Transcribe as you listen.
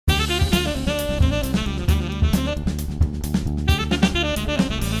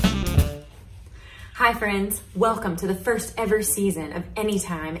Hi friends, welcome to the first ever season of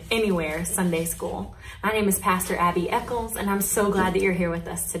Anytime, Anywhere Sunday School. My name is Pastor Abby Eccles and I'm so glad that you're here with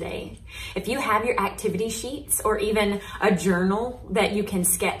us today. If you have your activity sheets or even a journal that you can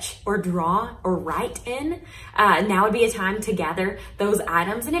sketch or draw or write in, now would be a time to gather those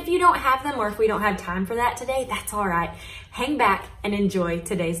items. And if you don't have them or if we don't have time for that today, that's all right. Hang back and enjoy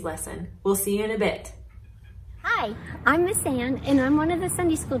today's lesson. We'll see you in a bit. Hi, I'm Miss Ann, and I'm one of the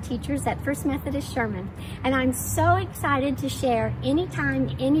Sunday school teachers at First Methodist Sherman, and I'm so excited to share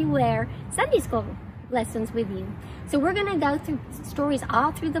Anytime, Anywhere Sunday school lessons with you. So we're going to go through stories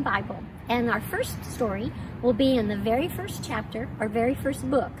all through the Bible, and our first story will be in the very first chapter, or very first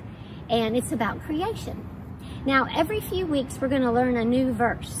book, and it's about creation. Now, every few weeks we're going to learn a new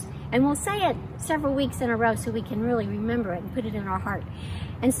verse, and we'll say it several weeks in a row so we can really remember it and put it in our heart.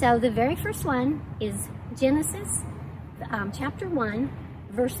 And so the very first one is Genesis chapter 1,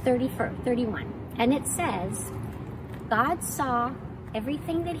 verse 31. And it says, God saw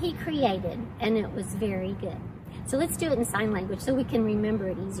everything that he created, and it was very good. So let's do it in sign language so we can remember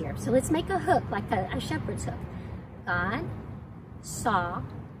it easier. So let's make a hook, like a shepherd's hook. God saw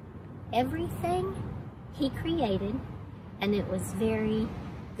everything he created, and it was very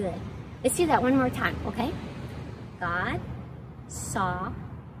good. Let's do that one more time, okay? God saw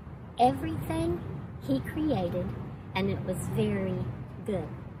everything he created, and it was very good.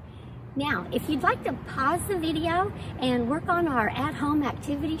 Now, if you'd like to pause the video and work on our at-home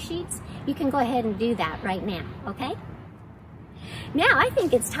activity sheets, you can go ahead and do that right now, okay? Now, I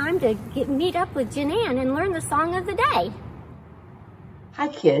think it's time to meet up with Jeananne and learn the song of the day. Hi,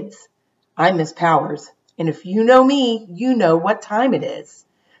 kids. I'm Miss Powers, and if you know me, you know what time it is.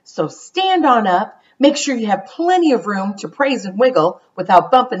 So stand on up, make sure you have plenty of room to praise and wiggle without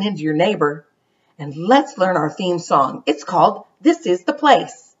bumping into your neighbor. And let's learn our theme song. It's called This Is the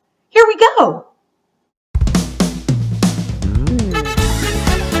Place. Here we go.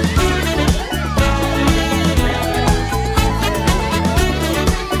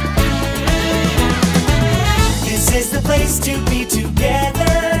 This is the place to be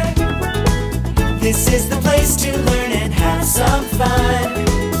together. This is the place to learn and have some fun.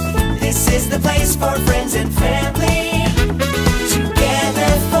 This is the place for friends and family,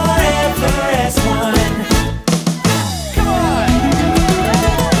 together forever as one. Come on!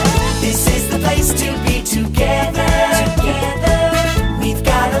 This is the place to be together. We've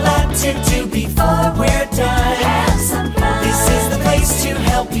got a lot to do before we're done. Have some fun. This is the place to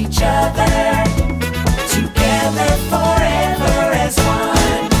help each other, together forever as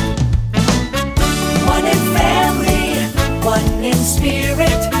one. One in family, one in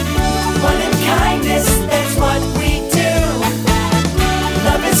spirit, one in kindness, that's what we do.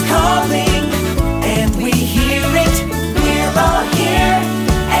 Love is calling, and we hear it. We're all here,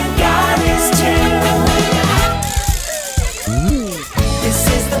 and God is too. This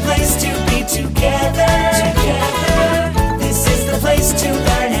is the place to be together. This is the place to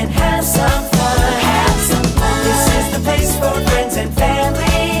learn and have some fun. This is the place for friends and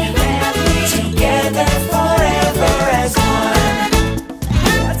family, together forever as one.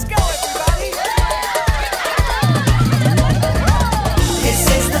 Let's go, everybody! This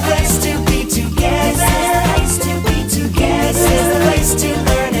is the place to be together. This is the place to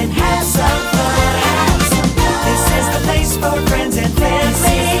learn and have some fun. This is the place for friends and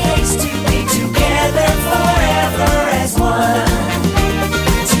family, to be together forever as one.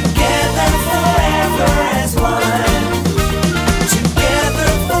 Together forever as one. Together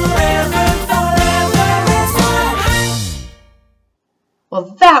forever as one. Well,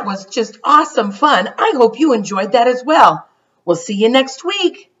 that was just awesome fun. I hope you enjoyed that as well. We'll see you next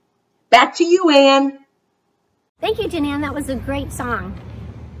week. Back to you, Ann. Thank you, Jeananne. That was a great song.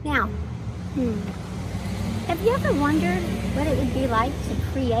 Now, have you ever wondered what it would be like to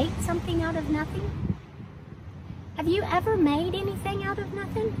create something out of nothing? Have you ever made anything out of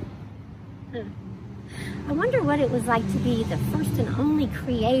nothing? I wonder what it was like to be the first and only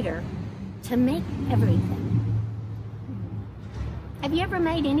creator to make everything. Have you ever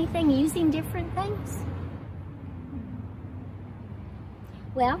made anything using different things?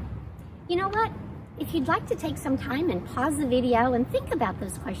 Well, you know what? If you'd like to take some time and pause the video and think about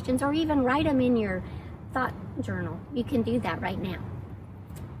those questions, or even write them in your thought journal, you can do that right now.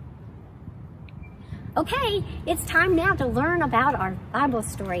 Okay, it's time now to learn about our Bible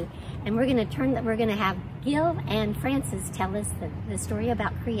story, and we're going to have Gil and Francis tell us the story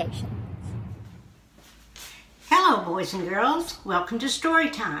about creation. Hello, boys and girls. Welcome to Story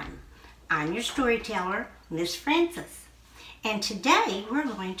Time. I'm your storyteller, Miss Francis. And today we're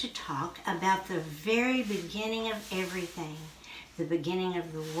going to talk about the very beginning of everything, the beginning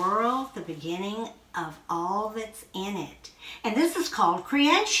of the world, the beginning of all that's in it. And this is called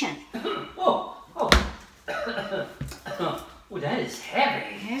creation. Oh. Well, that is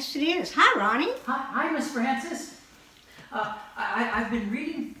heavy. Yes, it is. Hi, Ronnie. Hi, Miss Francis. I've been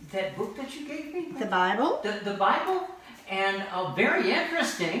reading that book that you gave me. The Bible? The Bible, and very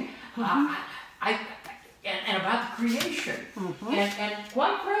interesting. And about the creation. And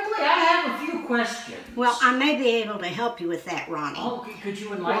quite frankly, I have a few questions. Well, I may be able to help you with that, Ronnie. Oh, could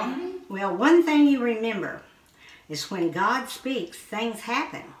you enlighten me? Well, one thing you remember is when God speaks, things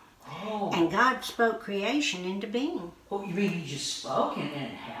happen. Oh. And God spoke creation into being. Oh, you mean He just spoke and it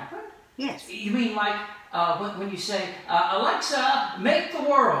happened? Yes. You mean like when you say, Alexa, make the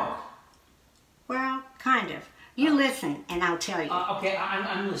world? Well, kind of. You listen, and I'll tell you. Okay,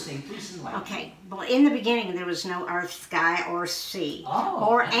 I'm listening. Please enlighten me. Okay. Well, in the beginning, there was no earth, sky, or sea, Oh.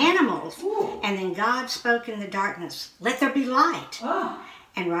 or animals. Ooh. And then God spoke in the darkness, let there be light. Oh.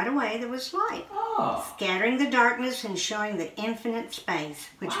 And right away, there was light. Oh. Scattering the darkness and showing the infinite space,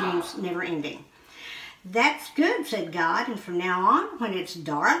 which Wow. means never ending. That's good, said God, and from now on, when it's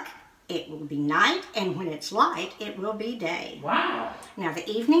dark, it will be night, and when it's light, it will be day. Wow. Now the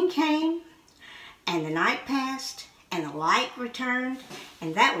evening came, and the night passed, and the light returned,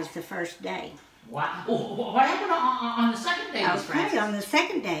 and that was the first day. Wow. Oh, what happened on the second day, Miss Okay, Francis? on the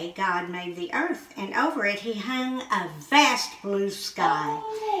second day, God made the earth, and over it He hung a vast blue sky.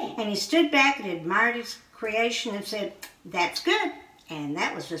 Oh. And He stood back and admired His creation and said, that's good. And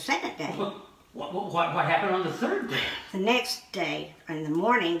that was the second day. What happened on the third day? The next day, in the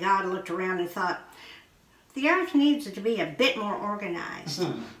morning, God looked around and thought, the earth needs to be a bit more organized.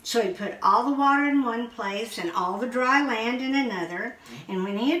 So He put all the water in one place and all the dry land in another. And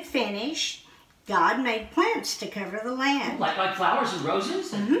when He had finished, God made plants to cover the land. Like flowers and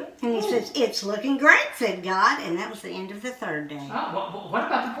roses? And He says, it's looking great, said God. And that was the end of the third day. What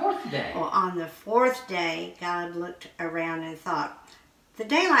about the fourth day? Well, on the fourth day, God looked around and thought, the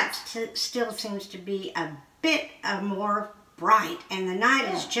daylight still seems to be a bit more bright, and the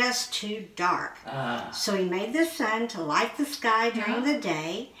night is just too dark. So He made the sun to light the sky during the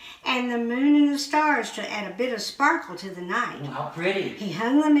day, and the moon and the stars to add a bit of sparkle to the night. Oh, how pretty. He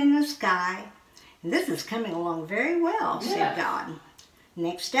hung them in the sky, and this is coming along very well, said God.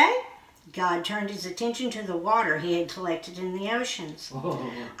 Next day, God turned His attention to the water He had collected in the oceans.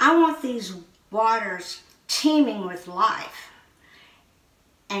 Oh. I want these waters teeming with life.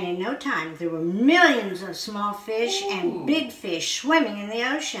 And in no time, there were millions of small fish and big fish swimming in the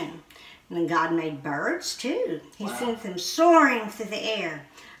ocean. And then God made birds, too. He sent them soaring through the air.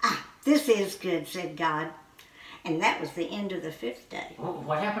 This is good, said God. And that was the end of the fifth day.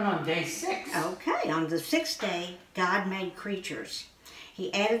 What happened on day 6? Okay, on the sixth day, God made creatures.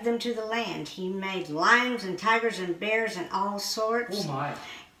 He added them to the land. He made lions and tigers and bears and all sorts. Oh, my.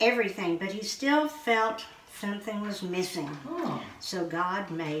 Everything, but He still felt something was missing. Oh. So God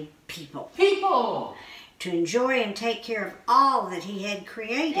made people. People! To enjoy and take care of all that He had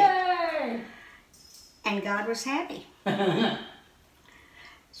created. Yay! And God was happy.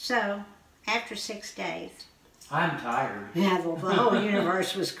 So, after 6 days, I'm tired. now the whole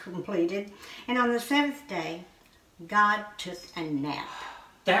universe was completed. And on the seventh day, God took a nap.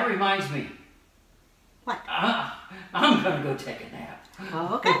 That reminds me. What? I'm going to go take a nap.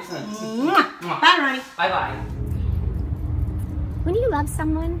 Okay. Bye, Ronnie. Bye-bye. When you love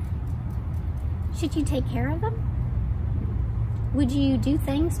someone, should you take care of them? Would you do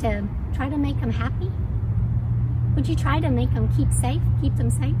things to try to make them happy? Would you try to make them keep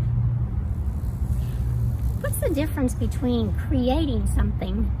them safe? What's the difference between creating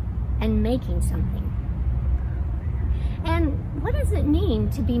something and making something? And what does it mean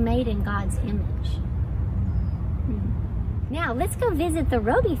to be made in God's image? Now, let's go visit the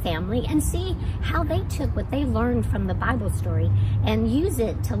Roby family and see how they took what they learned from the Bible story and use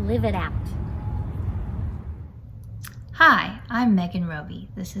it to live it out. Hi, I'm Megan Roby.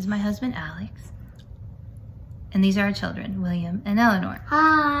 This is my husband, Alex. And these are our children, William and Eleanor.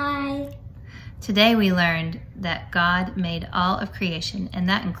 Hi! Today we learned that God made all of creation, and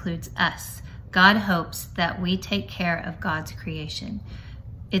that includes us. God hopes that we take care of God's creation.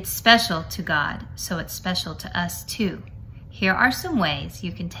 It's special to God, so it's special to us too. Here are some ways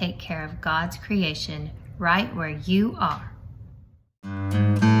you can take care of God's creation right where you are.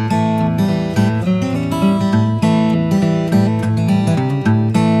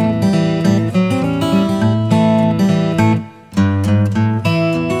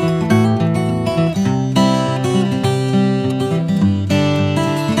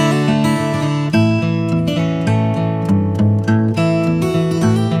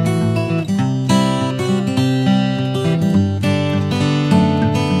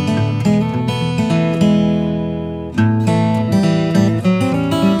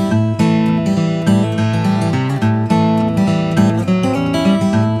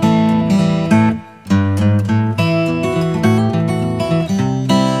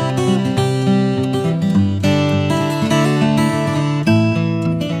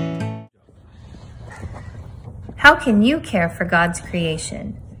 can you care for God's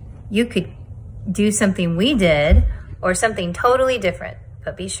creation? You could do something we did or something totally different,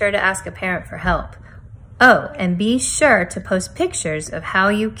 but be sure to ask a parent for help. Oh, and be sure to post pictures of how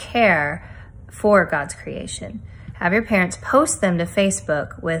you care for God's creation. Have your parents post them to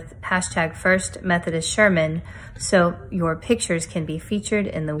Facebook with hashtag First Methodist Sherman so your pictures can be featured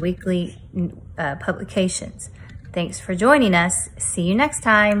in the weekly publications. Thanks for joining us. See you next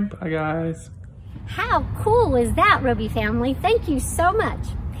time. Bye, guys. How cool is that, Roby family? Thank you so much.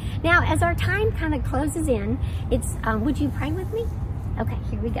 Now, as our time kind of closes in, would you pray with me? Okay,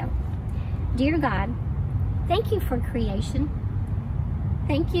 here we go. Dear God, thank you for creation.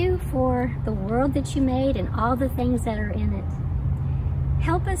 Thank you for the world that you made and all the things that are in it.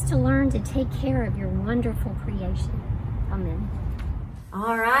 Help us to learn to take care of your wonderful creation. Amen.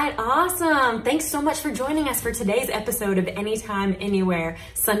 All right, awesome. Thanks so much for joining us for today's episode of Anytime, Anywhere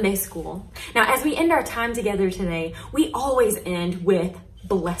Sunday School. Now, as we end our time together today, we always end with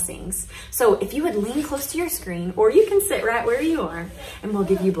blessings. So if you would lean close to your screen, or you can sit right where you are, and we'll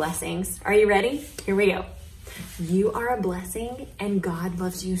give you blessings. Are you ready? Here we go. You are a blessing, and God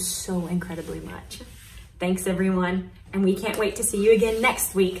loves you so incredibly much. Thanks, everyone, and we can't wait to see you again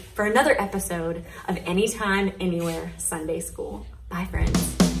next week for another episode of Anytime, Anywhere Sunday School. Bye, friends.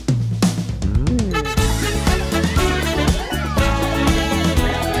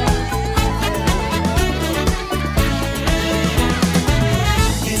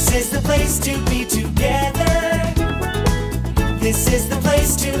 This is the place to be together. This is the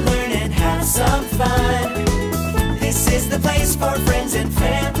place to learn and have some fun. This is the place for friends and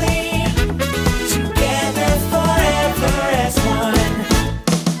family.